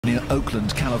near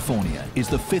Oakland, California, is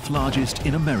the 5th largest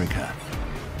in America.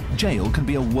 Jail can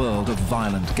be a world of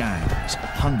violent gangs,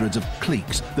 hundreds of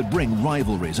cliques that bring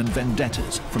rivalries and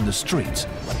vendettas from the streets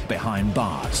behind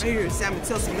bars. You know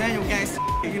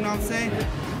what I'm saying?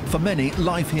 For many,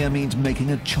 life here means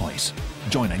making a choice: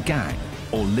 join a gang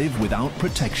or live without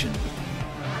protection.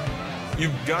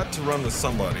 You've got to run with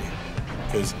somebody,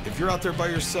 because if you're out there by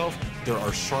yourself, there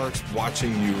are sharks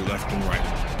watching you left and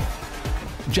right.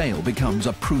 Jail becomes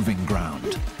a proving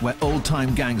ground where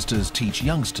old-time gangsters teach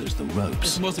youngsters the ropes.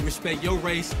 It's mostly respect your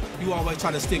race. You always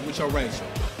try to stick with your race.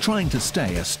 Trying to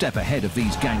stay a step ahead of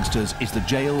these gangsters is the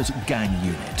jail's gang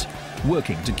unit,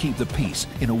 working to keep the peace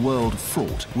in a world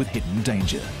fraught with hidden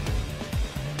danger.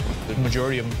 The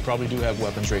majority of them probably do have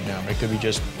weapons right now. It could be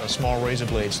just a small razor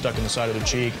blade stuck in the side of the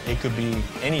cheek. It could be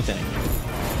anything.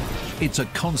 It's a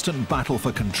constant battle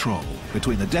for control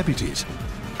between the deputies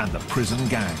and the prison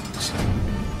gangs.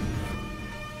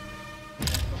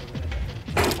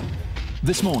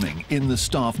 This morning, in the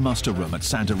staff muster room at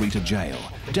Santa Rita Jail,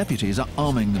 deputies are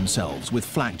arming themselves with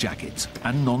flak jackets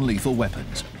and non-lethal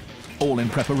weapons, all in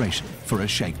preparation for a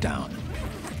shakedown.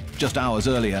 Just hours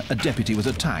earlier, a deputy was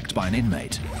attacked by an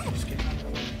inmate.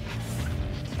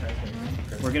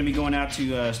 We're going to be going out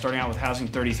to, starting out with Housing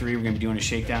 33. We're going to be doing a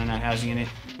shakedown in that housing unit.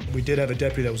 We did have a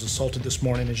deputy that was assaulted this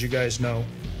morning, as you guys know.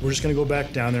 We're just going to go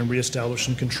back down there and reestablish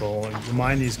some control and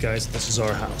remind these guys that this is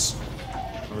our house.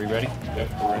 Are we ready? Yep,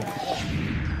 we're ready.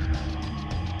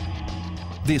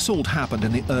 The assault happened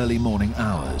in the early morning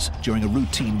hours. During a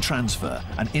routine transfer,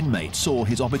 an inmate saw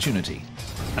his opportunity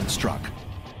and struck.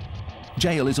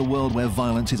 Jail is a world where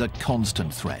violence is a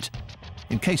constant threat.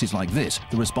 In cases like this,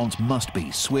 the response must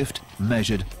be swift,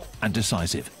 measured, and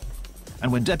decisive.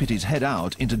 And when deputies head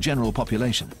out into general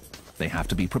population, they have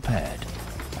to be prepared.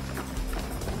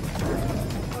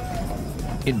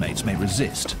 Inmates may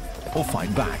resist or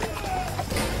fight back.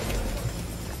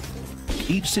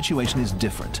 Each situation is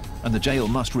different, and the jail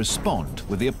must respond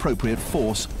with the appropriate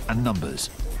force and numbers.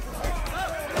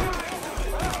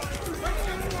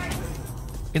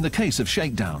 In the case of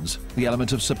shakedowns, the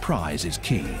element of surprise is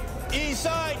key. East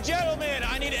side, gentlemen,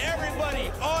 I need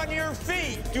everybody on your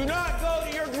feet. Do not go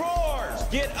to your drawers.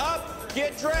 Get up,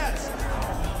 get dressed.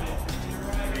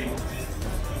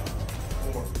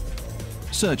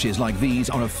 Searches like these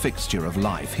are a fixture of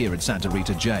life here at Santa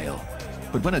Rita Jail.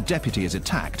 But when a deputy is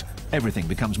attacked, everything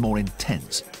becomes more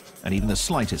intense, and even the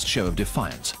slightest show of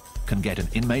defiance can get an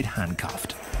inmate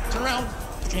handcuffed. Turn around,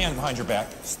 put your hands behind your back.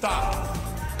 Stop.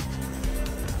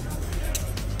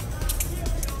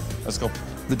 Let's go.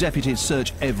 The deputies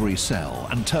search every cell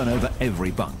and turn over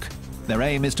every bunk. Their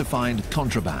aim is to find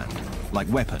contraband, like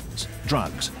weapons,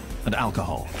 drugs, and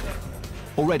alcohol.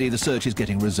 Already the search is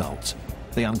getting results.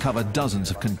 They uncover dozens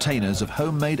of containers of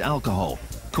homemade alcohol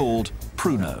called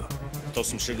Pruno. Throw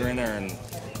some sugar in there and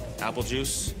apple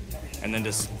juice, and then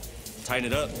just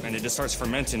tighten it up, and it just starts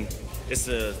fermenting. It's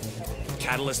the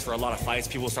catalyst for a lot of fights.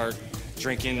 People start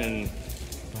drinking, and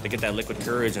they get that liquid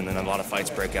courage, and then a lot of fights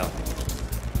break out.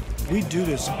 We do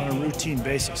this on a routine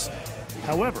basis.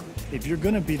 However, if you're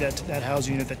going to be that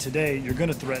housing unit that today you're going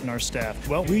to threaten our staff,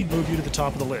 well, we move you to the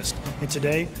top of the list. And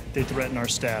today, they threaten our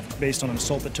staff. Based on an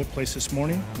assault that took place this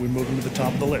morning, we move them to the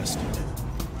top of the list.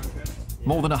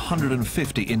 More than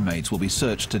 150 inmates will be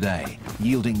searched today,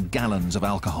 yielding gallons of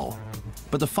alcohol.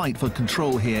 But the fight for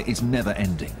control here is never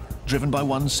ending, driven by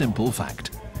one simple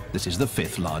fact: this is the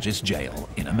 5th largest jail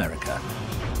in America.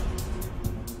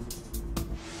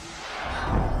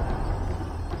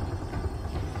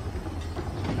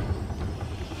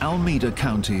 Alameda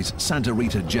County's Santa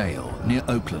Rita Jail, near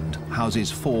Oakland,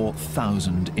 houses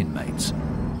 4,000 inmates.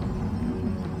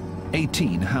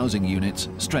 18 housing units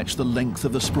stretch the length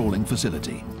of the sprawling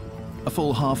facility, a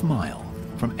full half-mile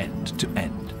from end to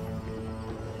end.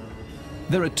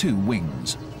 There are 2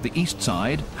 wings. The east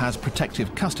side has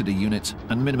protective custody units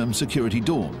and minimum security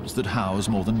dorms that house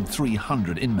more than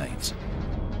 300 inmates.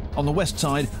 On the west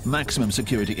side, maximum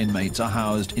security inmates are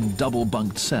housed in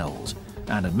double-bunked cells,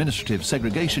 and administrative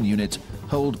segregation units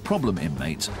hold problem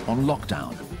inmates on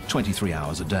lockdown 23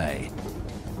 hours a day.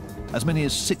 As many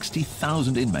as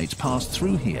 60,000 inmates pass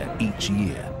through here each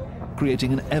year,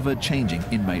 creating an ever-changing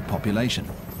inmate population,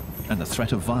 and the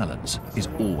threat of violence is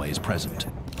always present.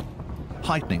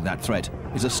 Heightening that threat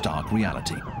is a stark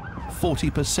reality.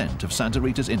 40% of Santa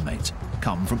Rita's inmates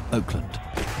come from Oakland,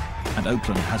 and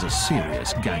Oakland has a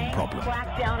serious gang problem.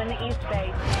 Black down in the East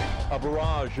Bay. A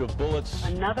barrage of bullets.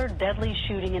 Another deadly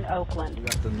shooting in Oakland. We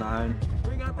got the 9.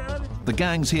 The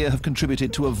gangs here have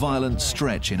contributed to a violent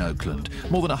stretch in Oakland.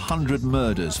 More than 100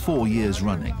 murders 4 years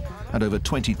running, and over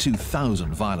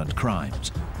 22,000 violent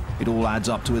crimes. It all adds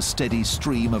up to a steady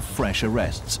stream of fresh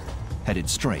arrests, headed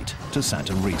straight to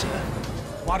Santa Rita.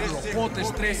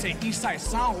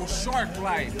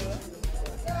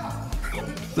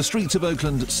 The streets of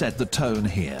Oakland set the tone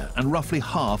here, and roughly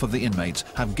half of the inmates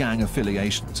have gang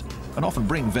affiliations and often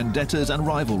bring vendettas and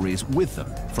rivalries with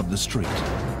them from the street.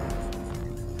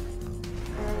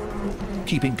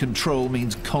 Keeping control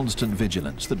means constant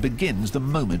vigilance that begins the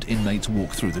moment inmates walk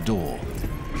through the door.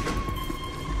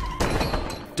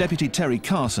 Deputy Terry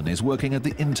Carson is working at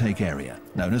the intake area,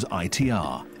 known as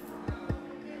ITR.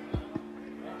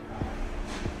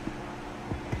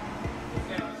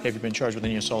 Have you been charged with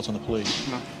any assaults on the police?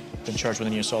 No. Been charged with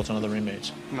any assaults on other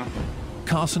inmates? No.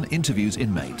 Carson interviews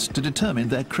inmates to determine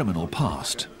their criminal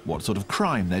past, what sort of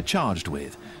crime they're charged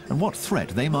with, and what threat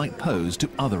they might pose to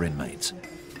other inmates.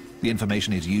 The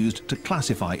information is used to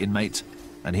classify inmates,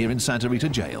 and here in Santa Rita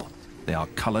Jail, they are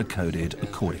color-coded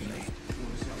accordingly.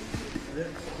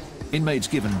 Inmates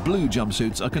given blue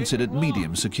jumpsuits are considered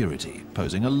medium security,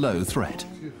 posing a low threat.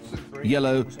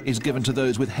 Yellow is given to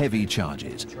those with heavy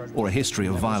charges or a history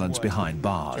of violence behind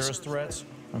bars. Terrorist threats?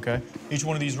 Okay. Each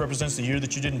one of these represents the year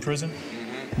that you did in prison?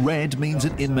 Red means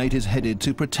an inmate is headed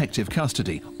to protective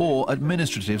custody or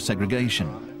administrative segregation.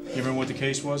 You remember what the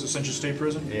case was at Central State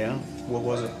Prison? Yeah. What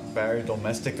was it? Barry,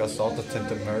 domestic assault,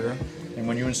 attempted murder. And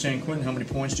when you were in San Quentin, how many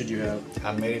points did you have?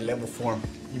 I made level 4.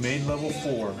 You made level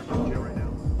 4.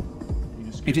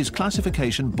 It is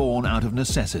classification born out of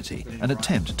necessity, an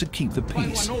attempt to keep the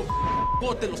peace.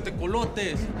 It's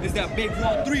that big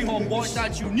 1-3 homeboy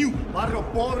that you knew. Barrio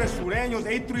Pobre, Sureños,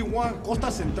 831,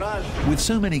 Costa Central. With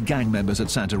so many gang members at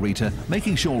Santa Rita,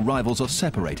 making sure rivals are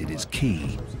separated is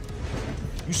key.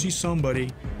 You see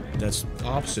somebody that's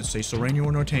opposite, say Sureño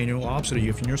or Norteño, opposite of you.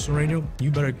 If you're Sureño,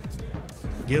 you better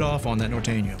get off on that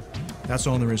Norteño. That's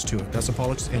all there is to it. That's the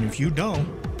politics. And if you don't,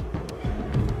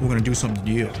 we're going to do something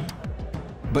to you.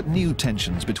 But new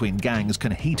tensions between gangs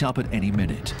can heat up at any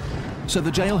minute. So the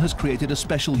jail has created a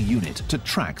special unit to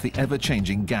track the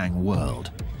ever-changing gang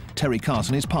world. Terry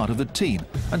Carson is part of the team,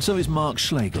 and so is Mark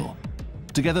Schlegel.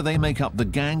 Together they make up the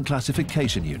Gang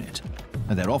Classification Unit,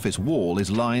 and their office wall is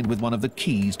lined with one of the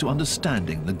keys to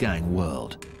understanding the gang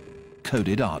world: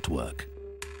 coded artwork.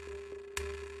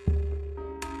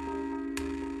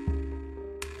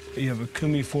 You have a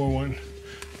Kumi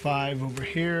 415 over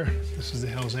here. This is the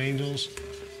Hells Angels,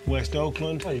 West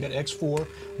Oakland. Oh, you got X4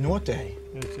 Norte.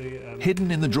 Hidden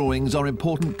in the drawings are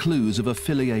important clues of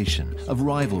affiliation, of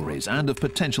rivalries, and of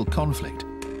potential conflict.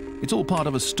 It's all part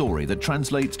of a story that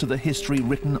translates to the history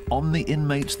written on the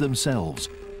inmates themselves: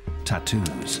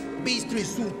 tattoos.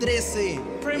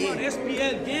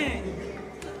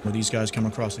 When these guys come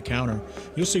across the counter,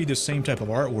 you'll see this same type of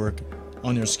artwork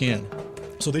on their skin.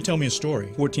 So they tell me a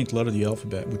story. 14th letter of the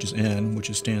alphabet, which is N,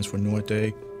 which stands for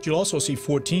Norte. You'll also see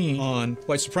 14 on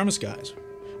white supremacist guys,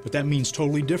 but that means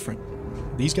totally different.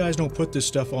 These guys don't put this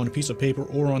stuff on a piece of paper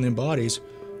or on their bodies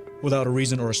without a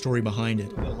reason or a story behind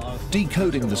it.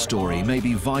 Decoding the story may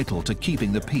be vital to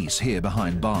keeping the peace here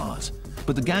behind bars,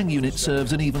 but the gang unit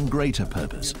serves an even greater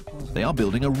purpose. They are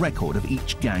building a record of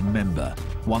each gang member,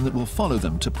 one that will follow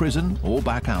them to prison or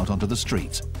back out onto the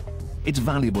streets. It's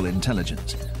valuable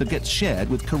intelligence that gets shared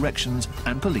with corrections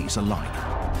and police alike.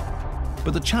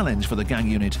 But the challenge for the gang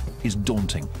unit is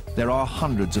daunting. There are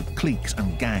hundreds of cliques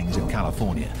and gangs in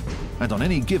California, and on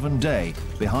any given day,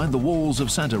 behind the walls of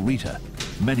Santa Rita,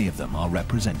 many of them are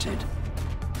represented.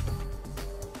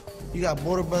 You got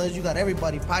border brothers, you got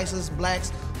everybody, Paisas,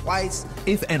 blacks, whites.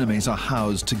 If enemies are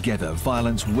housed together,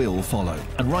 violence will follow.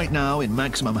 And right now, in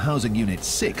Maximum Housing Unit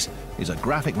 6, is a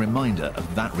graphic reminder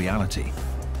of that reality.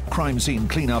 Crime scene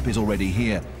cleanup is already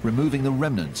here, removing the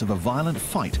remnants of a violent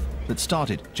fight that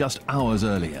started just hours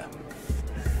earlier.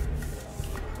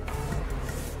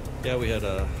 Yeah, we had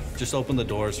just opened the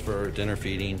doors for dinner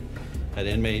feeding. An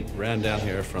inmate ran down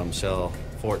here from cell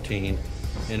 14,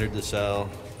 entered the cell,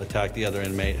 attacked the other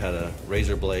inmate, had a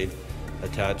razor blade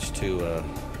attached to a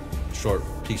short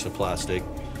piece of plastic,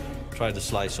 tried to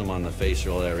slice him on the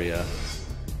facial area.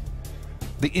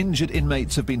 The injured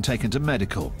inmates have been taken to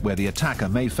medical, where the attacker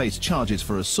may face charges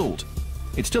for assault.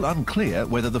 It's still unclear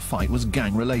whether the fight was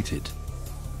gang-related.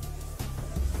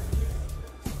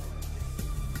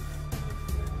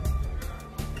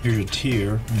 Here's a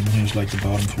tier, and here's like the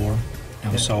bottom floor.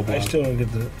 And the cell block. I still don't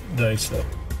get the dice, though.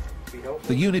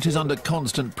 The unit is under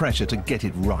constant pressure to get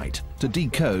it right, to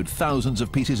decode thousands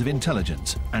of pieces of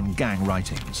intelligence and gang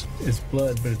writings. It's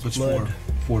blood, but it's blood.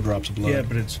 Four drops of blood. Yeah,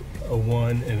 but it's a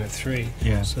 1 and a 3.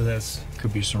 Yeah. So that's...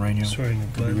 Could be Sureño.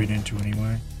 Could be read into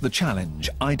anyway. The challenge: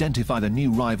 identify the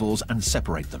new rivals and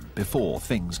separate them before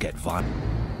things get violent.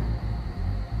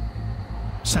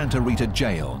 Santa Rita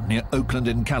Jail near Oakland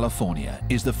in California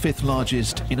is the 5th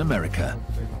largest in America.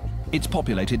 It's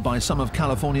populated by some of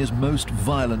California's most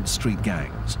violent street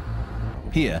gangs.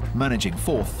 Here, managing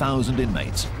 4,000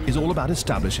 inmates is all about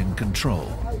establishing control.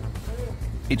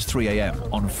 It's 3 a.m.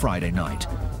 on Friday night,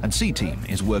 and C-Team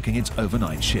is working its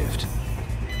overnight shift.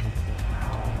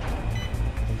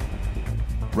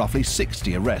 Roughly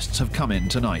 60 arrests have come in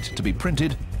tonight to be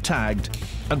printed, tagged,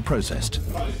 and processed.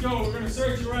 Let's go. We're going to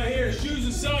search you right here. Shoes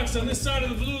and socks on this side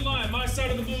of the blue line, my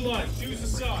side of the blue line. Shoes and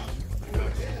socks.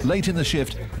 Late in the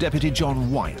shift, Deputy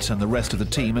John White and the rest of the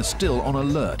team are still on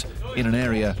alert in an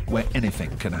area where anything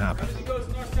can happen.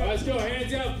 Let's go.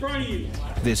 Hands out in front of you.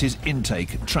 This is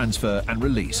intake, transfer, and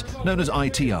release, known as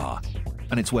ITR,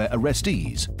 and it's where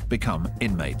arrestees become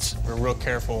inmates. We're real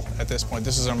careful at this point.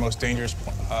 This is our most dangerous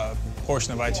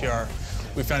portion of ITR.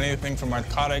 We found anything from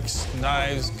narcotics,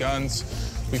 knives, guns.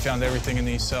 We found everything in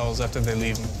these cells after they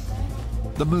leave them.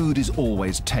 The mood is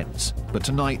always tense, but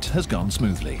tonight has gone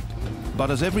smoothly.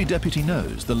 But as every deputy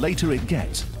knows, the later it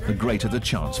gets, the greater the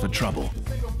chance for trouble.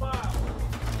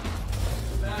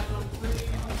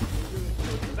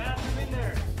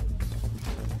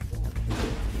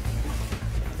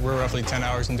 We're roughly 10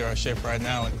 hours into our shift right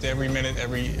now. Every minute,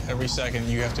 every second,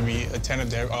 you have to be attentive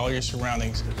to all your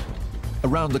surroundings.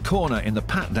 Around the corner in the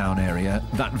pat-down area,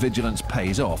 that vigilance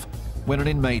pays off when an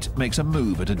inmate makes a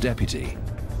move at a deputy.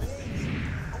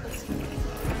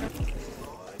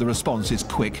 The response is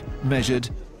quick, measured,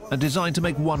 and designed to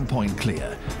make one point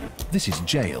clear. This is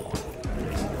jail.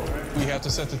 We have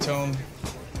to set the tone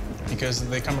because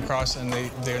they come across and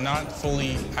they're not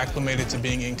fully acclimated to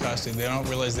being in custody. They don't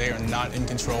realize they are not in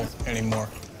control anymore.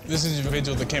 This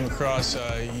individual that came across,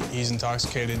 he's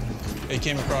intoxicated. He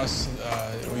came across,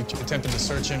 we attempted to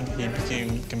search him. He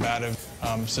became combative.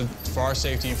 So for our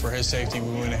safety and for his safety,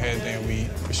 we went ahead and we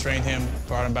restrained him,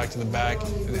 brought him back to the back.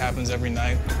 It happens every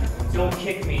night. Don't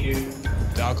kick me, dude.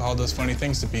 The alcohol does funny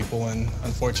things to people, and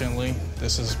unfortunately,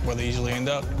 this is where they usually end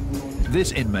up.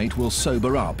 This inmate will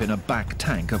sober up in a back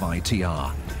tank of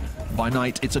ITR. By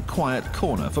night, it's a quiet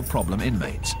corner for problem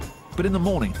inmates. But in the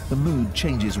morning, the mood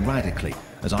changes radically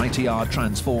as ITR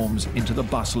transforms into the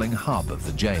bustling hub of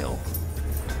the jail.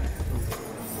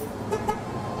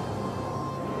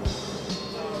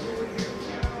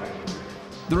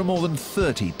 There are more than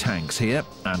 30 tanks here,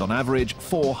 and on average,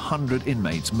 400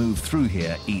 inmates move through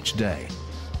here each day.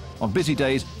 On busy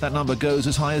days, that number goes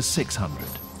as high as 600.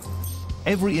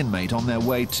 Every inmate on their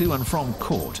way to and from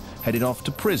court, headed off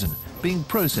to prison, being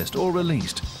processed or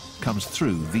released, comes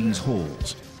through these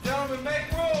halls. Gentlemen, make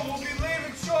room. We'll be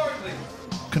leaving shortly.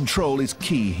 Control is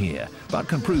key here, but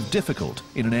can prove difficult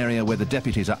in an area where the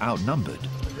deputies are outnumbered.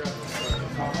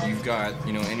 You've got,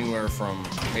 anywhere from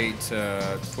 8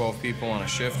 to 12 people on a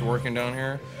shift working down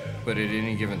here, but at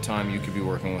any given time, you could be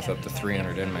working with up to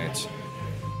 300 inmates.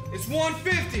 It's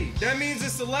 1:50. That means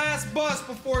it's the last bus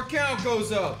before count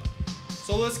goes up.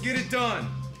 So let's get it done.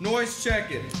 Noise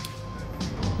check it.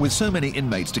 With so many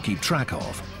inmates to keep track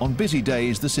of, on busy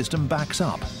days the system backs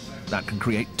up. That can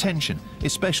create tension,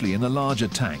 especially in the larger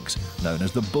tanks, known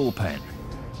as the bullpen.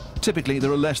 Typically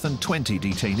there are less than 20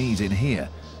 detainees in here.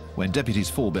 When deputies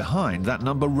fall behind, that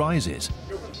number rises,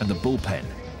 and the bullpen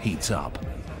heats up.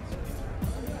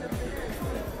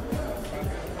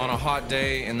 On a hot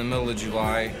day in the middle of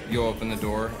July, you open the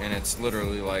door and it's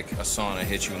literally like a sauna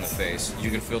hits you in the face.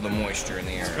 You can feel the moisture in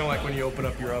the air. It's kind of like when you open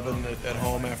up your oven at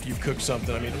home after you've cooked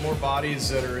something. I mean, the more bodies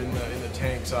that are in the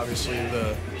tanks, obviously,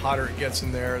 the hotter it gets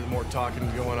in there, the more talking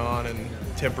going on, and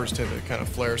tempers tend to kind of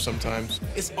flare sometimes.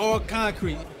 It's all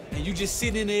concrete, and you just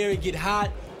sit in there, it get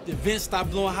hot, the vents stop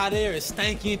blowing hot air, it's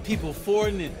stanky, people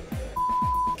farting and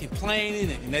complaining,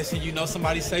 and next thing you know,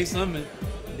 somebody say something, and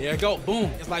there it go,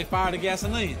 boom. It's like fire to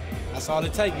gasoline. That's all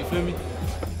it takes, you feel me?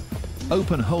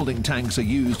 Open holding tanks are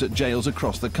used at jails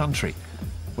across the country.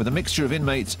 With a mixture of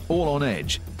inmates all on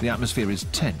edge, the atmosphere is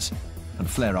tense and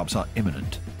flare-ups are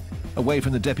imminent. Away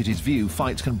from the deputy's view,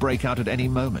 fights can break out at any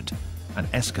moment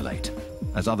and escalate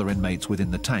as other inmates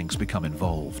within the tanks become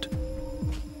involved.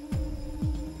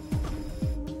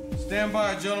 Stand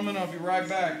by, gentlemen. I'll be right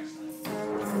back.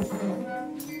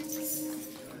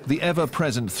 The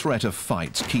ever-present threat of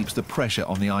fights keeps the pressure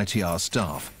on the ITR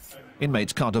staff.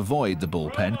 Inmates can't avoid the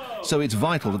bullpen, so it's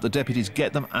vital that the deputies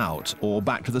get them out or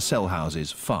back to the cell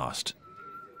houses fast.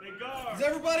 Does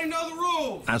everybody know the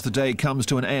rules? As the day comes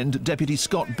to an end, Deputy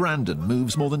Scott Brandon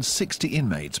moves more than 60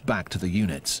 inmates back to the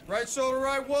units. Right shoulder,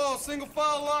 right wall, single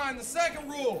file line. The second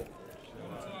rule.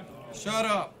 Shut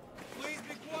up.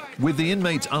 With the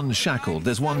inmates unshackled,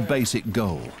 there's one basic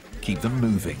goal: keep them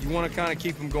moving. You want to kind of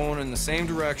keep them going in the same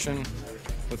direction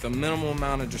with a minimal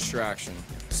amount of distraction.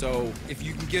 So if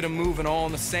you can get them moving all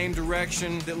in the same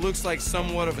direction that looks like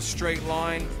somewhat of a straight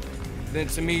line, then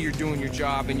to me you're doing your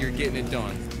job and you're getting it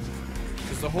done.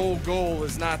 Because the whole goal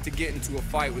is not to get into a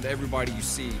fight with everybody you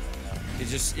see.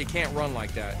 It can't run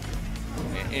like that.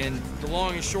 And the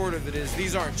long and short of it is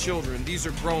these aren't children, these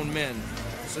are grown men.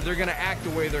 So they're gonna act the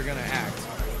way they're gonna act.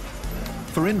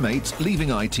 For inmates, leaving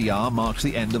ITR marks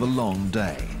the end of a long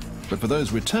day. But for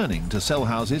those returning to cell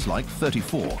houses like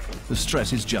 34, the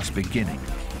stress is just beginning.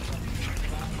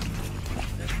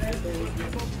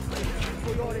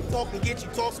 Talk and get you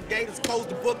toss some gators, close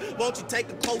the book. Won't you take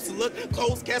a closer look?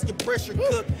 Close casket pressure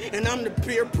cook. And I'm the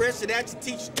peer pressure that your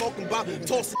teacher's talking about.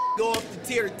 Toss a go off the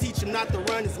tier to teach him not to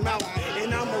run his mouth.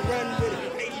 And I'ma run with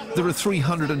it. There are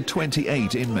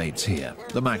 328 inmates here,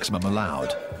 the maximum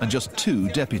allowed, and just 2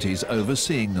 deputies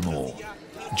overseeing them all.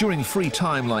 During free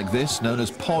time like this, known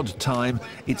as pod time,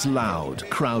 it's loud,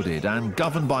 crowded, and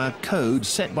governed by a code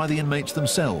set by the inmates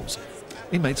themselves.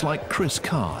 Inmates like Chris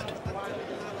Card.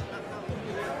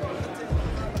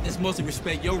 It's mostly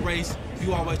respect your race.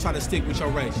 You always try to stick with your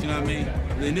race, you know what I mean?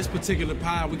 In this particular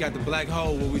pile, we got the black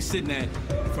hole where we're sitting at.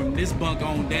 From this bunk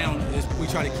on down, we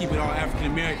try to keep it all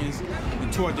African Americans.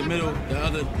 And toward the middle, the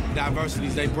other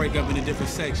diversities, they break up into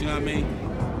different sects, you know what I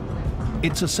mean?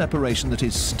 It's a separation that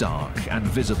is stark and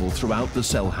visible throughout the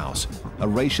cell house, a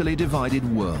racially divided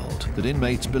world that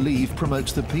inmates believe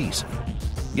promotes the peace.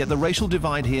 Yet the racial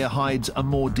divide here hides a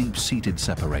more deep-seated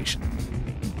separation.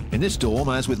 In this dorm,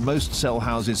 as with most cell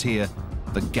houses here,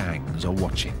 the gangs are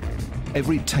watching.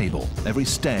 Every table, every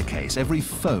staircase, every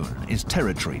phone is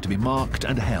territory to be marked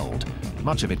and held,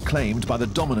 much of it claimed by the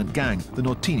dominant gang, the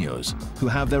Notorious, who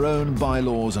have their own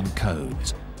bylaws and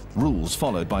codes, rules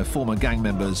followed by former gang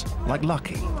members like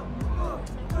Lucky.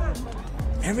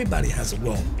 Everybody has a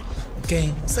role,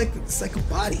 okay? It's like a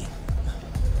body,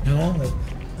 you know? Like,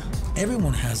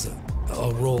 everyone has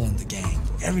a role in the gang.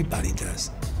 Everybody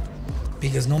does.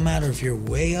 Because no matter if you're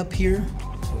way up here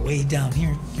or way down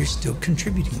here, you're still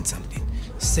contributing something.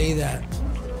 Say that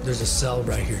there's a cell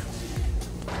right here,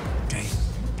 okay?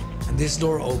 And this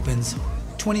door opens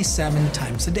 27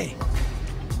 times a day.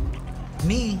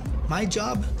 My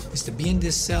job is to be in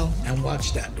this cell and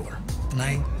watch that door. And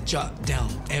I jot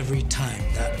down every time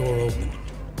that door opens.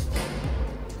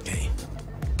 Okay?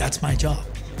 That's my job.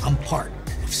 I'm part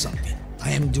of something.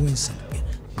 I am doing something.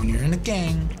 When you're in a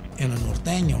gang, in a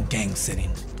Norteño gang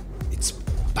setting, it's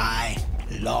by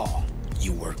law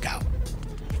you work out.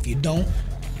 If you don't,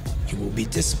 you will be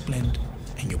disciplined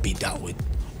and you'll be dealt with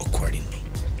accordingly.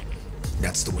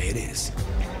 That's the way it is.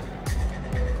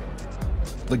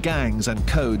 The gangs and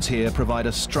codes here provide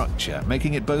a structure,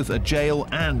 making it both a jail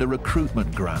and a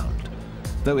recruitment ground.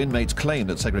 Though inmates claim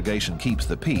that segregation keeps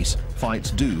the peace,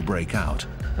 fights do break out.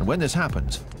 And when this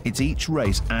happens, it's each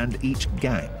race and each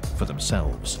gang for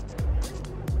themselves.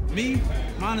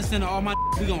 My understanding, all my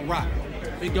we gonna rock.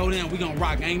 If it go down, we gonna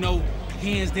rock. Ain't no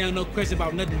hands down, no question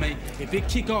about nothing, man. If it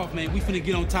kick off, man, we finna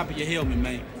get on top of your helmet,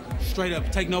 man. Straight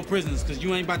up, take no prisoners, cause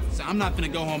you ain't about to, I'm not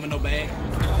finna go home in no bag.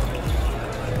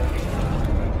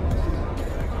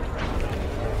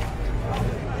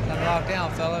 Lock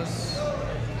down, fellas.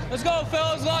 Let's go,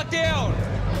 fellas, lock down!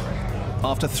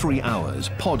 After 3 hours,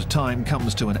 pod time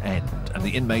comes to an end and the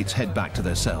inmates head back to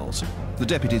their cells. The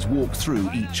deputies walk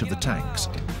through each of the tanks,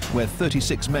 where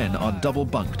 36 men are double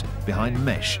bunked behind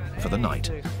mesh for the night.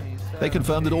 They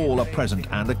confirm that all are present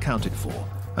and accounted for,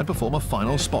 and perform a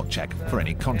final spot check for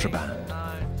any contraband.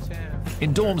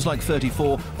 In dorms like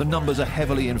 34, the numbers are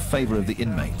heavily in favor of the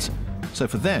inmates. So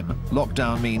for them,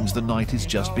 lockdown means the night is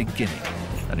just beginning,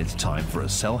 and it's time for a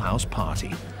cell house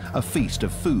party, a feast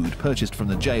of food purchased from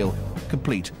the jail,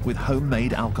 complete with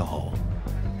homemade alcohol.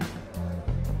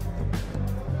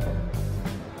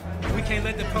 We can't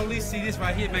let the police see this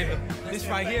right here, man. This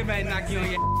right here, man, knock you on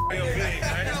your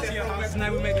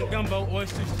Tonight we make a gumbo,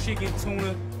 oysters, chicken,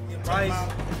 tuna,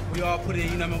 rice. We all put it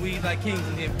in, you know what I mean? We eat like kings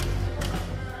in here.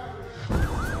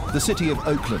 The city of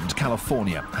Oakland,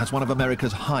 California, has one of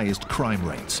America's highest crime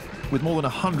rates, with more than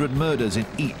 100 murders in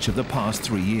each of the past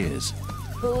 3 years.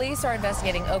 Police are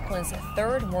investigating Oakland's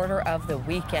third murder of the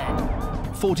weekend.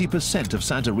 40% of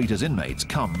Santa Rita's inmates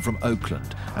come from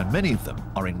Oakland, and many of them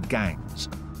are in gangs.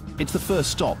 It's the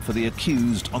first stop for the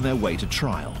accused on their way to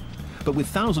trial. But with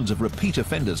thousands of repeat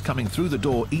offenders coming through the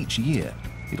door each year,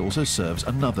 it also serves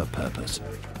another purpose.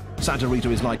 Santa Rita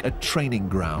is like a training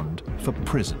ground for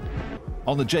prison.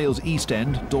 On the jail's east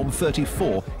end, Dorm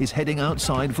 34 is heading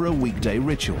outside for a weekday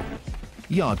ritual.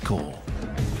 Yard call.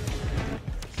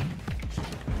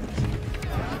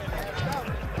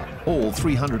 All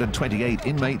 328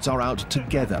 inmates are out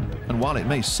together, and while it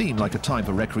may seem like a time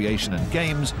for recreation and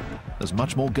games, there's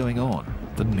much more going on.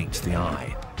 than meets the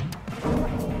eye.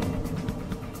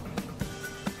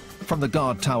 From the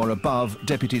guard tower above,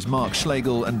 deputies Mark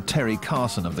Schlegel and Terry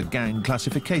Carson of the Gang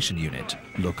Classification Unit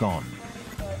look on.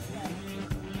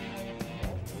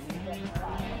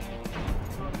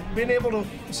 Being able to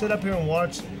sit up here and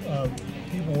watch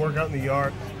people work out in the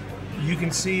yard, you can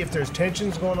see if there's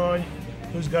tensions going on,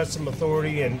 who's got some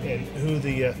authority, and who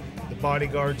the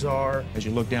bodyguards are. As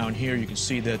you look down here, you can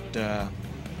see that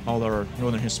all our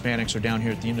Northern Hispanics are down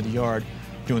here at the end of the yard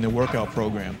doing their workout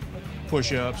program.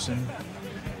 Push-ups and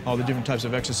all the different types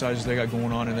of exercises they got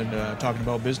going on, and then talking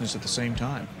about business at the same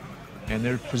time. And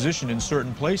they're positioned in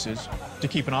certain places to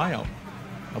keep an eye out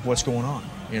of what's going on,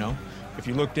 you know. If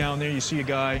you look down there, you see a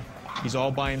guy, he's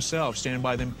all by himself, standing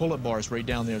by them pull-up bars right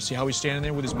down there. See how he's standing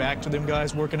there with his back to them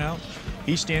guys working out?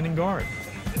 He's standing guard.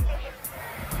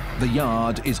 The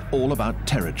yard is all about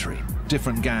territory.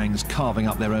 Different gangs carving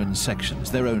up their own sections,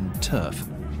 their own turf.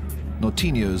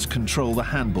 Norteños control the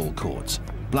handball courts.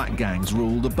 Black gangs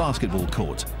rule the basketball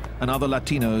court, and other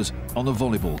Latinos on the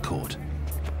volleyball court.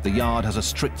 The yard has a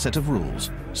strict set of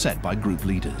rules set by group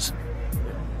leaders.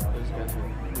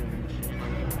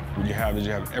 What you have is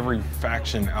you have every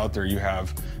faction out there. You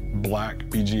have Black,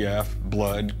 BGF,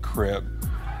 Blood, Crip.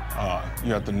 You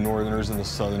got the Northerners and the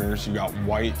Southerners. You got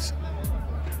Whites.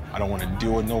 I don't want to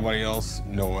deal with nobody else,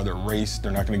 no other race.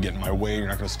 They're not going to get in my way. You're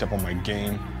not going to step on my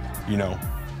game. You know,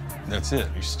 that's it.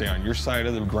 You stay on your side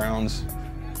of the grounds.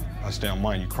 I stay on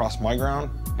mine. You cross my ground,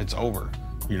 it's over.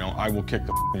 You know, I will kick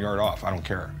the yard off. I don't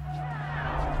care.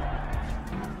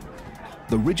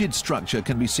 The rigid structure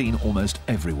can be seen almost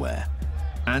everywhere.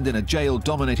 And in a jail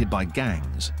dominated by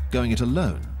gangs, going it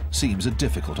alone seems a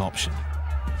difficult option.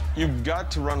 You've got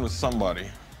to run with somebody,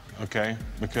 okay?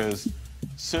 Because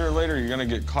sooner or later, you're gonna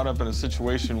get caught up in a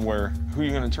situation where who are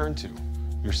you gonna turn to?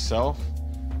 Yourself,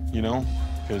 you know?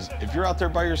 Because if you're out there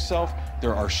by yourself,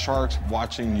 there are sharks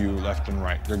watching you left and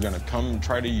right. They're gonna come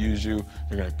try to use you.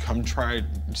 They're gonna come try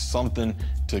something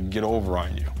to get over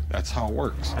on you. That's how it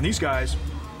works. And these guys,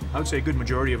 I would say a good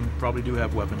majority of them probably do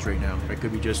have weapons right now. It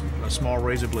could be just a small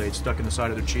razor blade stuck in the side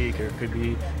of their cheek, or it could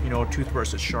be, you know, a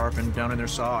toothbrush that's sharpened down in their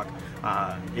sock.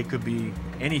 It could be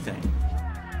anything.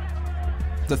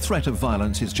 The threat of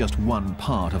violence is just one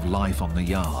part of life on the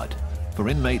yard. For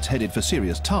inmates headed for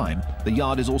serious time, the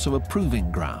yard is also a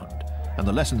proving ground, and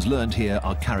the lessons learned here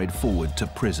are carried forward to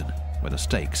prison, where the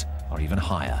stakes are even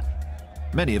higher.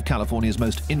 Many of California's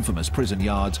most infamous prison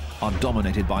yards are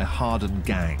dominated by hardened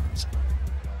gangs,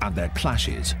 and their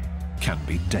clashes can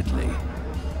be deadly.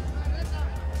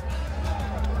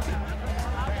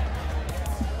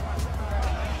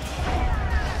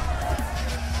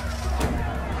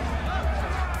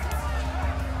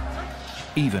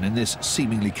 Even in this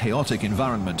seemingly chaotic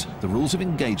environment, the rules of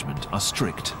engagement are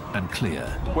strict and clear.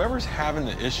 Whoever's having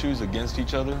the issues against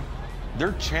each other,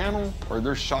 their channel or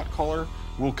their shot caller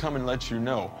will come and let you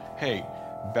know, hey,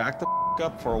 back the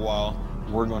up for a while,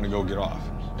 we're going to go get off.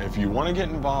 If you want to get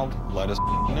involved, let us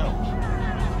know.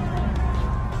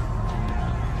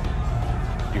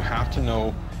 You have to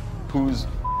know who's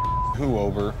who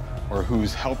over or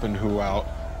who's helping who out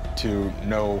to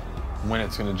know when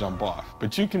it's going to jump off.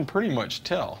 But you can pretty much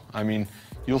tell. I mean,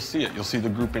 you'll see it. You'll see the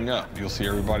grouping up. You'll see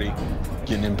everybody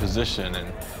getting in position,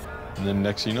 and then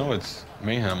next you know, it's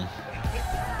mayhem.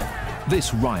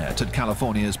 This riot at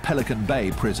California's Pelican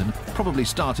Bay prison probably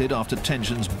started after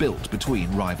tensions built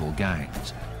between rival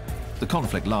gangs. The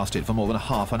conflict lasted for more than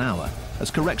half an hour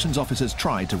as corrections officers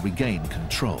tried to regain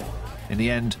control. In the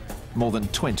end, more than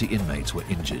 20 inmates were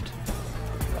injured.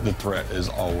 The threat is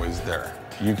always there.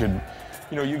 You could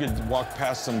walk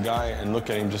past some guy and look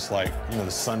at him just like, you know,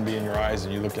 the sun be in your eyes,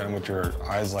 and you look at him with your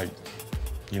eyes like,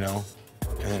 you know,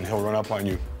 and then he'll run up on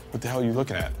you. What the hell are you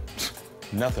looking at?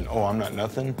 Nothing. Oh, I'm not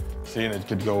nothing. See, and it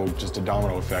could go just a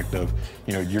domino effect of,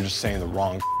 you know, you're just saying the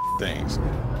wrong things.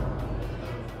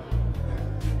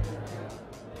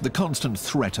 The constant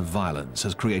threat of violence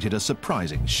has created a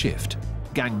surprising shift.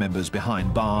 Gang members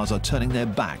behind bars are turning their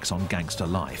backs on gangster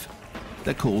life.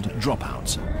 They're called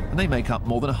dropouts, and they make up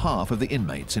more than half of the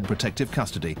inmates in protective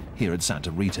custody here at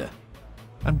Santa Rita.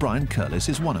 And Brian Curlis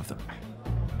is one of them.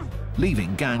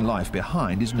 Leaving gang life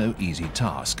behind is no easy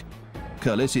task.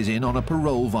 Curlis is in on a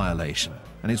parole violation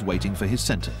and is waiting for his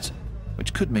sentence,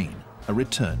 which could mean a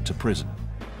return to prison.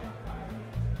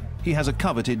 He has a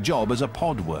coveted job as a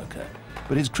pod worker,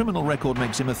 but his criminal record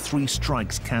makes him a 3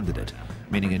 strikes candidate,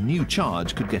 meaning a new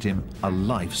charge could get him a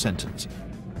life sentence.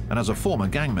 And as a former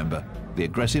gang member, the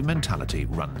aggressive mentality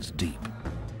runs deep.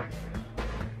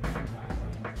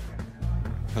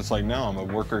 It's like now I'm a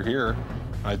worker here.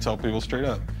 I tell people straight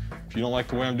up, if you don't like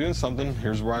the way I'm doing something,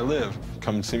 here's where I live.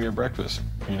 Come and see me at breakfast,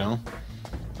 you know?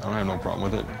 I don't have no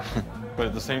problem with it. But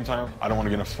at the same time, I don't want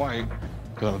to get in a fight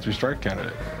because I'm a 3-strike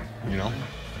candidate, you know?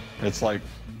 It's like,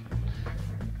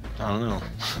 I don't know.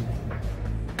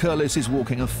 Curlis is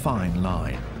walking a fine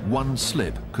line. One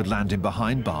slip could land him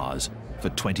behind bars for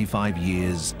 25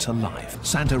 years to life.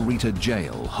 Santa Rita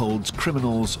Jail holds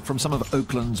criminals from some of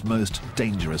Oakland's most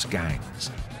dangerous gangs.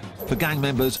 For gang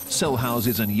members, cell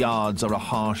houses and yards are a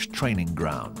harsh training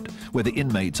ground where the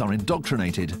inmates are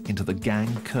indoctrinated into the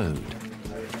gang code.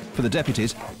 For the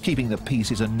deputies, keeping the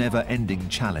peace is a never-ending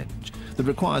challenge that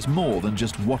requires more than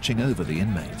just watching over the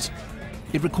inmates.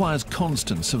 It requires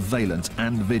constant surveillance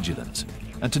and vigilance.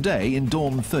 And today, in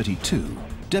Dorm 32,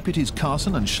 deputies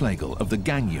Carson and Schlegel of the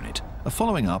gang unit are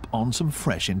following up on some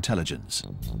fresh intelligence.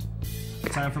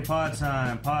 Time for pod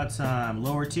time, pod time.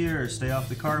 Lower tier, stay off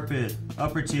the carpet.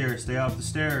 Upper tier, stay off the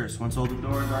stairs. Once all the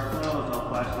doors are closed, I'll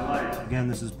flash the lights. Again,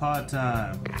 this is pod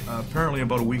time. Apparently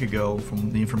about a week ago,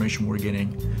 from the information we're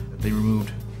getting, they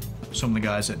removed some of the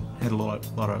guys that had a lot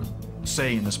of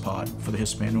say in this pod for the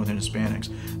Northern Hispanics.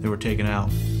 They were taken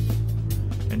out.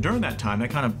 And during that time,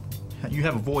 you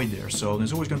have a void there, so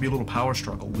there's always going to be a little power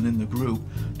struggle within the group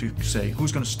to say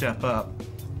who's going to step up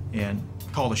and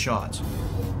call the shots.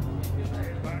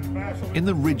 In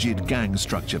the rigid gang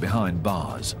structure behind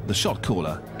bars, the shot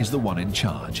caller is the one in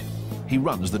charge. He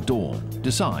runs the dorm,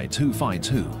 decides who fights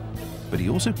who, but he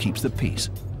also keeps the peace.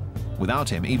 Without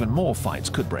him, even more fights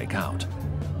could break out.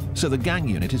 So the gang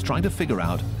unit is trying to figure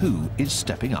out who is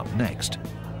stepping up next.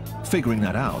 Figuring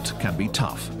that out can be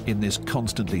tough in this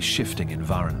constantly shifting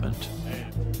environment.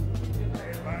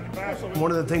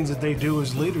 One of the things that they do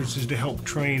as leaders is to help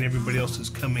train everybody else that's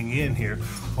coming in here,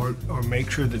 or make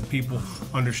sure that people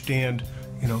understand,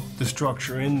 you know, the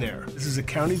structure in there. This is a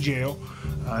county jail.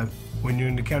 When you're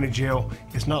in the county jail,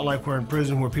 it's not like we're in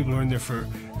prison where people are in there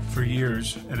for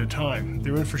years at a time.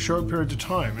 They're in for short periods of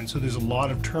time, and so there's a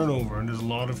lot of turnover and there's a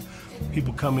lot of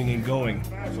people coming and going.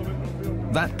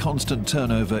 That constant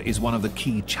turnover is one of the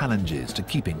key challenges to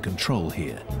keeping control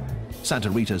here.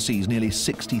 Santa Rita sees nearly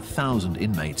 60,000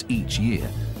 inmates each year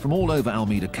from all over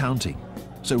Alameda County,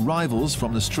 so rivals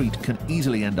from the street can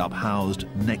easily end up housed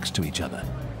next to each other,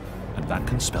 and that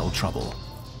can spell trouble.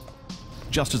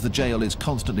 Just as the jail is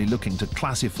constantly looking to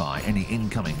classify any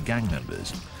incoming gang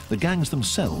members, the gangs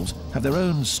themselves have their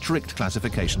own strict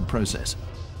classification process.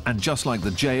 And just like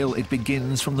the jail, it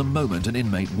begins from the moment an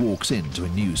inmate walks into a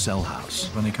new cell house.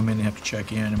 When they come in, they have to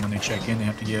check in, and when they check in, they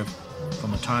have to give,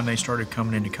 from the time they started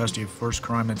coming into custody, the first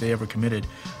crime that they ever committed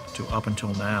to up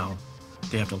until now,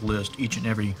 they have to list each and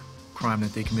every crime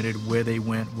that they committed, where they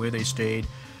went, where they stayed,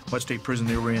 what state prison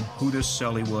they were in, who this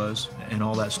cellie was, and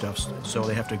all that stuff. So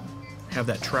they have to have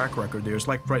that track record there. It's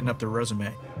like writing up their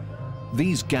resume.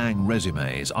 These gang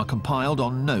resumes are compiled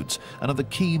on notes and are the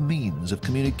key means of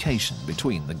communication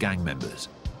between the gang members.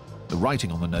 The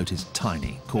writing on the note is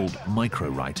tiny, called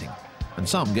micro-writing, and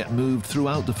some get moved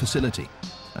throughout the facility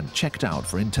and checked out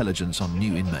for intelligence on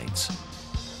new inmates.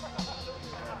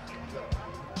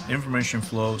 Information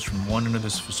flows from one end of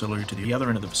this facility to the other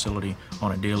end of the facility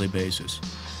on a daily basis.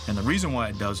 And the reason why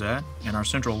it does that, and our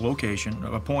central location,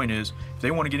 a point is, if they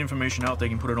want to get information out, they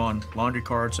can put it on laundry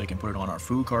carts, they can put it on our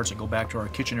food carts, and go back to our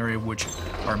kitchen area, which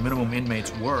our minimum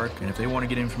inmates work. And if they want to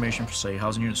get information for, say,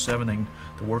 Housing Unit 7,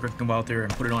 the worker can go out there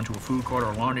and put it onto a food cart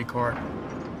or a laundry cart.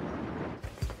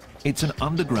 It's an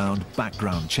underground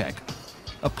background check,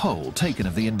 a poll taken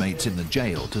of the inmates in the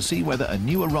jail to see whether a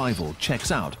new arrival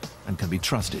checks out and can be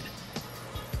trusted.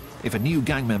 If a new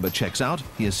gang member checks out,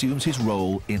 he assumes his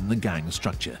role in the gang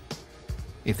structure.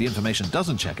 If the information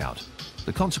doesn't check out,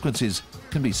 the consequences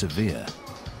can be severe.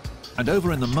 And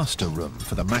over in the muster room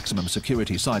for the maximum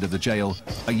security side of the jail,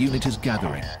 a unit is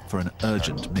gathering for an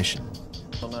urgent mission.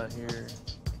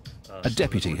 A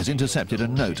deputy has intercepted a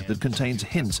note that contains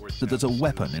hints that there's a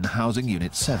weapon in Housing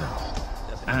Unit 7.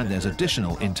 And there's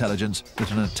additional intelligence that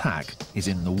an attack is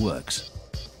in the works.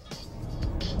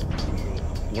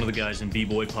 One of the guys in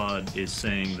B-Boy Pod is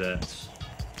saying that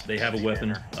they have a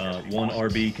weapon, one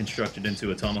RB constructed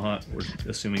into a tomahawk. We're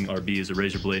assuming RB is a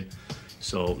razor blade.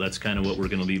 So that's kind of what we're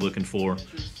going to be looking for.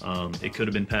 It could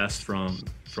have been passed from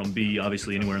B,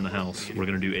 obviously anywhere in the house. We're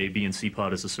going to do A, B, and C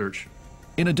pod as a search.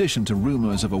 In addition to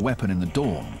rumors of a weapon in the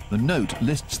dorm, the note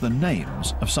lists the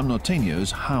names of some Norteños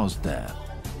housed there.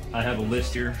 I have a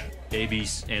list here, A, B,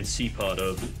 and C pod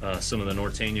of some of the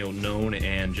Norteño known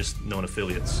and just known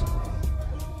affiliates.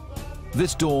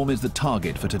 This dorm is the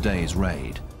target for today's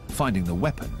raid. Finding the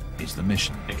weapon is the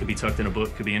mission. It could be tucked in a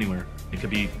book, could be anywhere. It could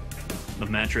be a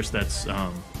mattress that's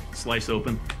sliced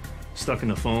open, stuck in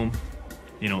the foam,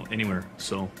 you know, anywhere.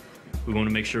 So we want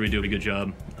to make sure we do a good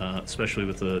job, especially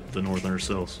with the northern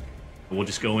cells. We'll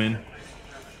just go in,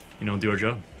 you know, do our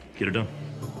job, get it done.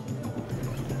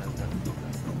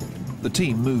 The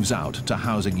team moves out to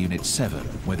Housing Unit 7,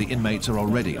 where the inmates are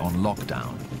already on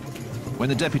lockdown. When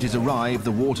the deputies arrive,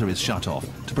 the water is shut off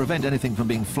to prevent anything from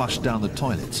being flushed down the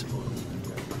toilets.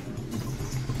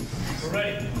 We're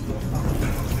ready.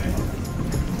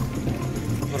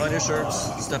 Put on your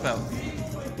shirts, step out.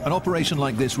 An operation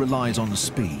like this relies on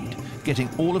speed, getting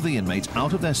all of the inmates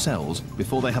out of their cells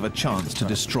before they have a chance to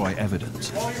destroy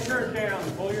evidence. Pull your shirt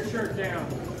down, pull your shirt down,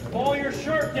 pull your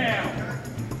shirt down.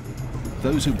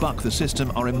 Those who buck the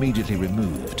system are immediately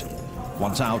removed.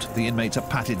 Once out, the inmates are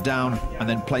patted down and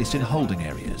then placed in holding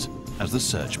areas as the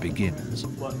search begins.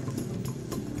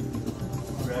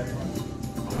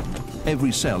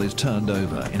 Every cell is turned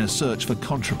over in a search for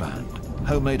contraband,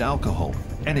 homemade alcohol,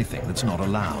 anything that's not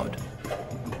allowed.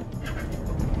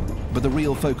 But the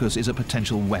real focus is a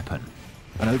potential weapon.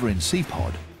 And over in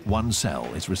C-Pod, one cell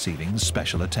is receiving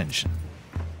special attention.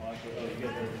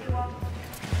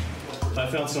 I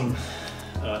found some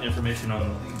information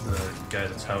on the guy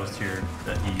that's housed here,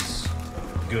 that he's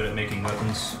good at making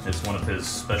weapons. It's one of his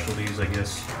specialties, I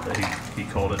guess, that he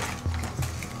called it.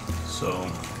 So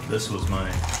this was my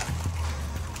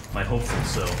hopeful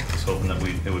cell. I was hoping that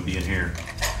it would be in here.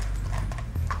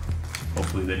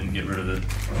 Hopefully they didn't get rid of it.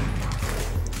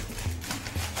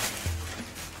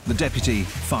 The deputy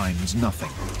finds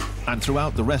nothing. And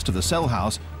throughout the rest of the cell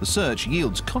house, the search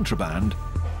yields contraband.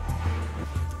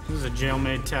 This is a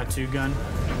jail-made tattoo gun.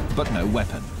 But no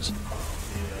weapons.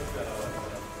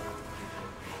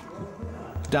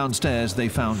 Downstairs, they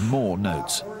found more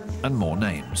notes and more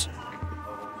names.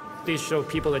 These show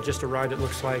people that just arrived, it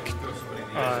looks like,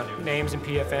 names and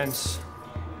PFNs.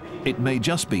 It may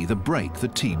just be the break the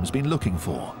team's been looking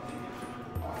for.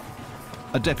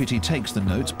 A deputy takes the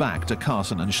notes back to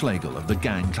Carson and Schlegel of the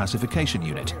Gang Classification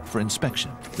Unit for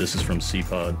inspection. This is from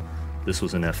C-Pod. This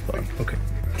was an F-Pod. Okay.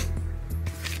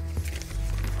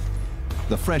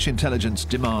 The fresh intelligence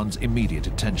demands immediate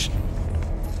attention.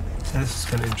 This is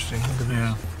kind of interesting. Look at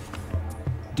that.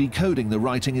 Decoding the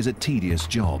writing is a tedious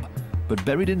job, but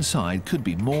buried inside could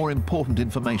be more important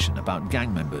information about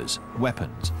gang members,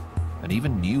 weapons, and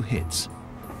even new hits.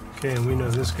 Okay, and we know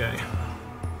this guy.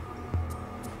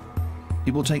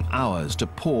 It will take hours to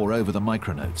pore over the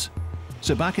micronotes.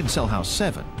 So back in Cell House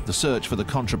 7, the search for the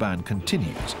contraband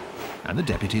continues, and the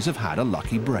deputies have had a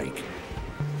lucky break.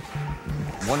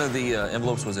 One of the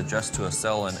envelopes was addressed to a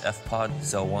cell in F-Pod,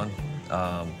 cell 1.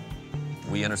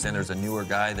 We understand there's a newer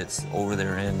guy that's over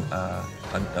there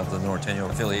of the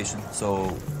Notorious affiliation,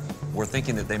 so we're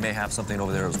thinking that they may have something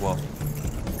over there as well.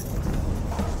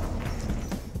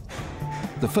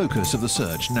 The focus of the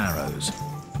search narrows.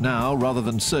 Now, rather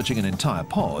than searching an entire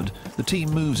pod, the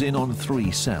team moves in on 3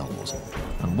 cells,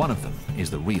 and one of them is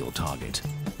the real target.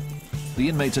 The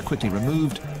inmates are quickly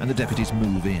removed, and the deputies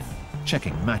move in,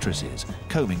 checking mattresses,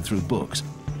 combing through books,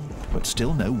 but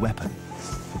still no weapon.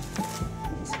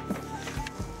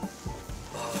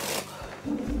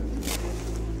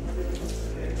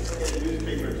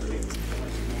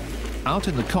 Out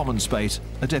in the common space,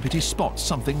 a deputy spots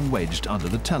something wedged under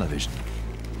the television.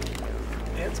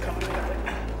 It's coming out.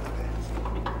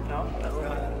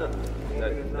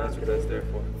 That's what that's there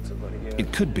for.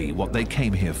 It could be what they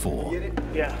came here for.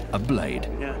 Yeah. A blade.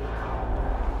 Yeah.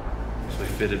 So we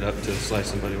fit it up to slice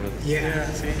somebody with. Yeah.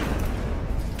 See?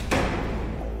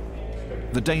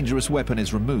 The dangerous weapon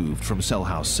is removed from Cell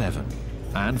House 7.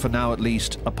 And for now at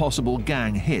least, a possible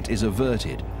gang hit is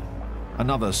averted.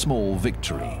 Another small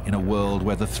victory in a world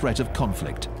where the threat of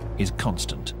conflict is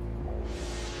constant.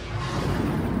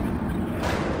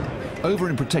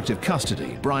 Over in protective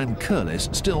custody, Brian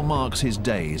Curlis still marks his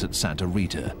days at Santa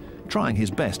Rita, trying his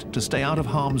best to stay out of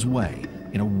harm's way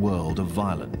in a world of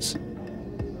violence.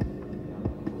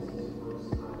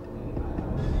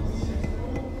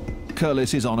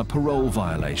 Curlis is on a parole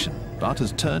violation, but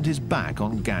has turned his back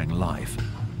on gang life.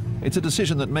 It's a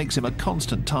decision that makes him a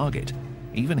constant target,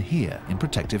 even here in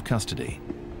protective custody.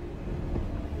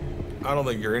 I don't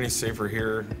think you're any safer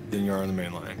here than you are on the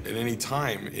main line. At any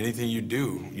time, anything you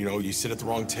do, you know, you sit at the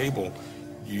wrong table,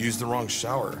 you use the wrong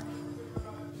shower,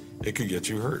 it could get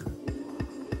you hurt.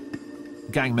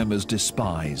 Gang members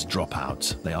despise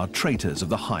dropouts. They are traitors of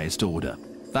the highest order.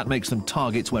 That makes them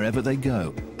targets wherever they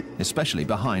go, especially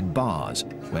behind bars,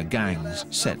 where gangs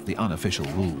set the unofficial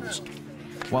rules.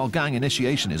 While gang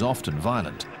initiation is often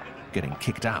violent, getting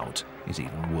kicked out is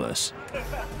even worse.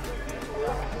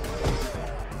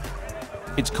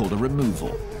 It's called a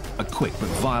removal, a quick but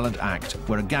violent act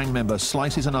where a gang member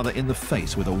slices another in the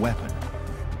face with a weapon.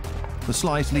 The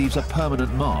slice leaves a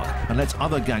permanent mark and lets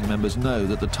other gang members know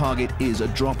that the target is a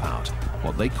dropout,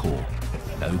 what they call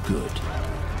no good.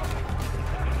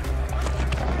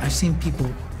 I've seen people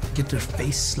get their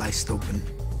face sliced open,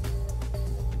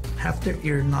 have their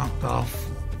ear knocked off,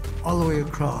 all the way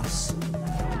across. To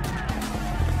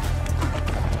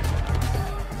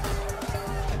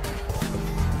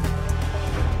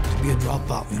be a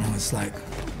dropout, you know, it's like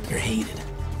you're hated.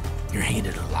 You're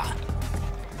hated a lot.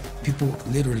 People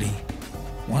literally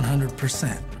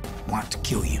 100% want to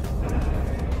kill you.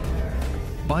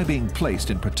 By being placed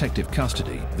in protective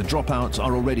custody, the dropouts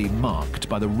are already marked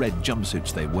by the red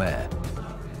jumpsuits they wear.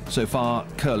 So far,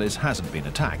 Curlis hasn't been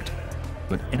attacked,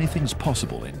 but anything's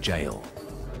possible in jail.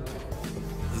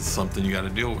 It's something you got to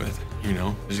deal with, you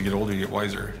know? As you get older, you get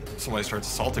wiser. If somebody starts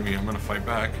assaulting me, I'm going to fight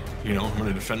back. You know, I'm going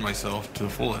to defend myself to the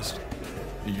fullest.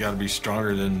 You got to be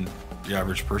stronger than the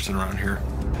average person around here.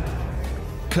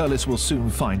 Curlis will soon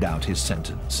find out his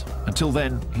sentence. Until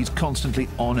then, he's constantly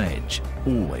on edge,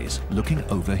 always looking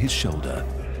over his shoulder.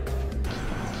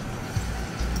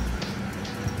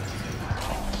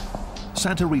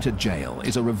 Santa Rita Jail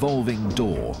is a revolving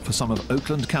door for some of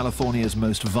Oakland, California's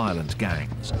most violent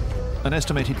gangs. An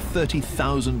estimated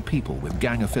 30,000 people with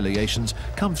gang affiliations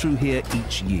come through here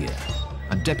each year,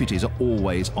 and deputies are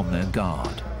always on their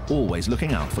guard, always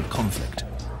looking out for conflict.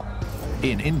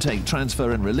 In intake,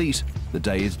 transfer and release, the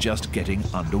day is just getting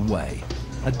underway.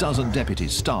 A dozen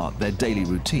deputies start their daily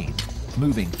routine,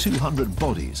 moving 200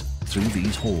 bodies through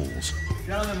these halls.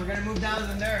 Gentlemen, we're gonna move down to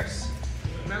the nurse.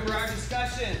 Remember our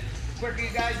discussion. The quicker you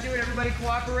guys do it, everybody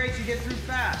cooperates, you get through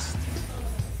fast.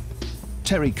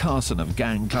 Terry Carson of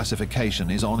Gang Classification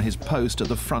is on his post at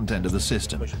the front end of the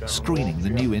system, screening the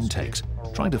new intakes,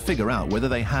 trying to figure out whether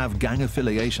they have gang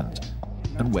affiliations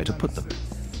and where to put them.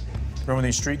 Remember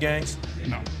these street gangs?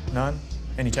 No. None?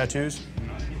 Any tattoos?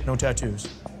 No tattoos.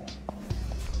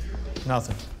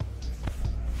 Nothing.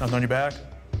 Nothing on your back?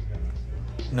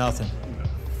 Nothing.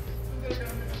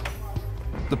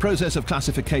 The process of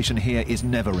classification here is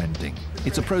never-ending.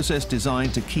 It's a process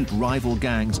designed to keep rival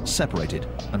gangs separated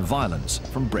and violence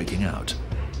from breaking out.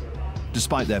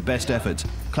 Despite their best efforts,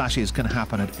 clashes can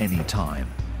happen at any time.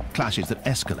 Clashes that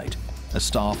escalate as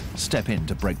staff step in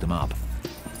to break them up.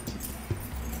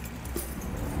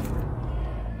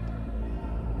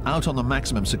 Out on the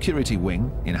maximum security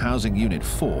wing, in Housing Unit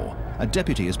 4, a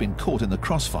deputy has been caught in the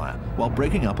crossfire while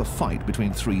breaking up a fight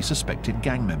between 3 suspected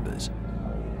gang members.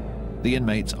 The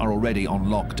inmates are already on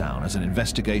lockdown as an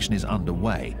investigation is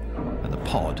underway, and the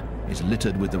pod is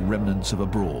littered with the remnants of a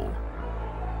brawl.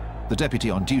 The deputy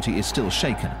on duty is still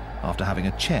shaken after having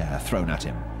a chair thrown at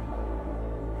him.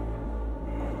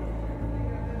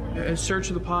 In search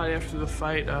of the pod after the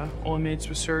fight, all inmates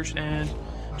were searched and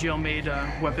jail-made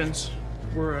weapons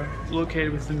were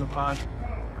located within the pod.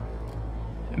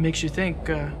 It makes you think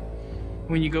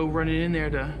when you go running in there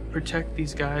to protect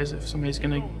these guys, if somebody's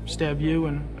gonna stab you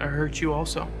and or hurt you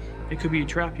also. It could be a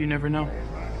trap, you never know.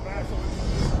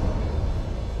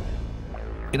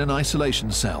 In an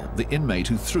isolation cell, the inmate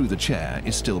who threw the chair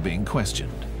is still being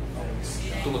questioned.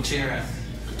 I threw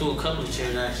a couple of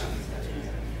chairs actually.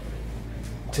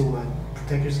 To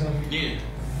protect yourself? Yeah.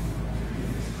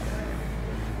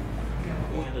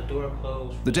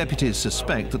 The deputies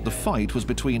suspect that the fight was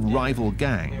between rival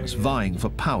gangs vying for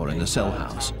power in the cell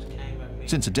house.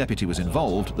 Since a deputy was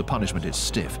involved, the punishment is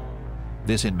stiff.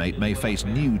 This inmate may face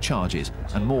new charges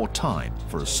and more time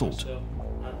for assault.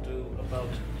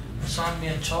 Assign me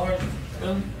a charge,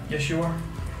 really? Yes, you are.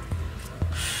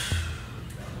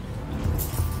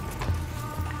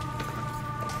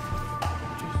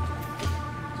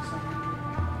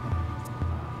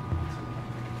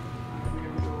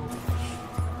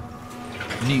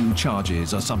 New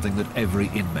charges are something that every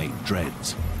inmate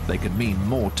dreads. They can mean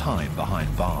more time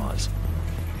behind bars.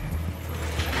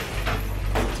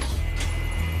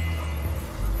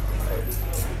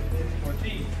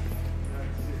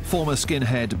 Former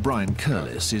skinhead Brian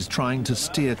Curlis is trying to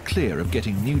steer clear of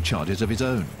getting new charges of his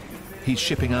own. He's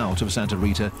shipping out of Santa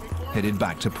Rita, headed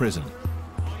back to prison.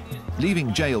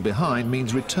 Leaving jail behind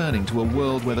means returning to a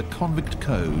world where the convict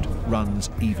code runs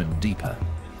even deeper.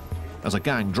 As a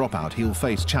gang dropout, he'll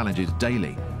face challenges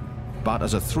daily. But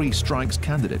as a 3 strikes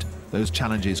candidate, those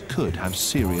challenges could have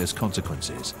serious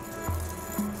consequences.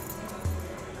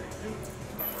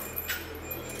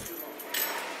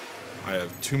 I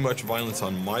have too much violence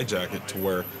on my jacket to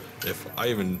where if I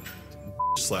even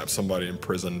slap somebody in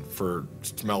prison for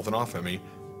mouthing off at me,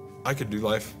 I could do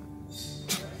life,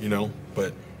 you know,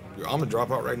 but I'm a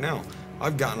dropout right now.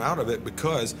 I've gotten out of it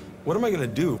because what am I gonna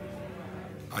do?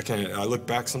 I look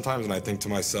back sometimes and I think to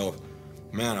myself,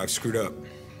 man, I've screwed up.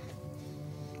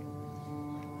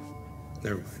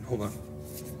 Never mind, hold on.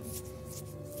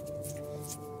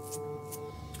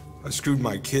 I screwed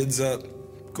my kids up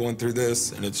going through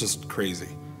this, and it's just crazy.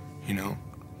 you know?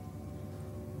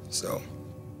 So.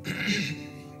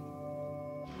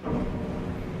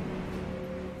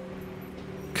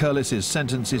 Curlis's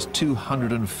sentence is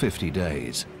 250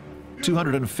 days.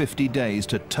 250 days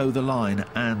to toe the line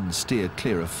and steer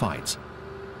clear of fights.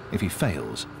 If he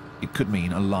fails, it could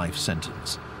mean a life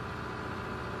sentence.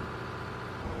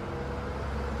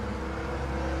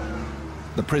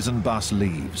 The prison bus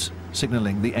leaves,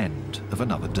 signaling the end of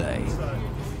another day.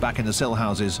 Back in the cell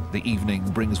houses, the evening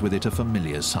brings with it a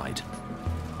familiar sight.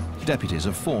 Deputies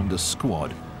have formed a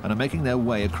squad and are making their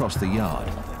way across the yard.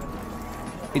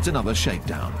 It's another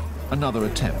shakedown, another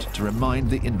attempt to remind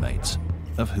the inmates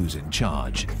of who's in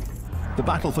charge. The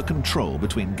battle for control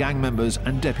between gang members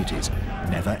and deputies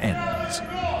never ends.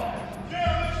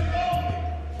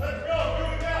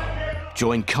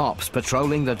 Join cops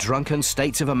patrolling the drunken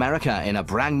states of America in a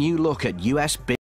brand new look at US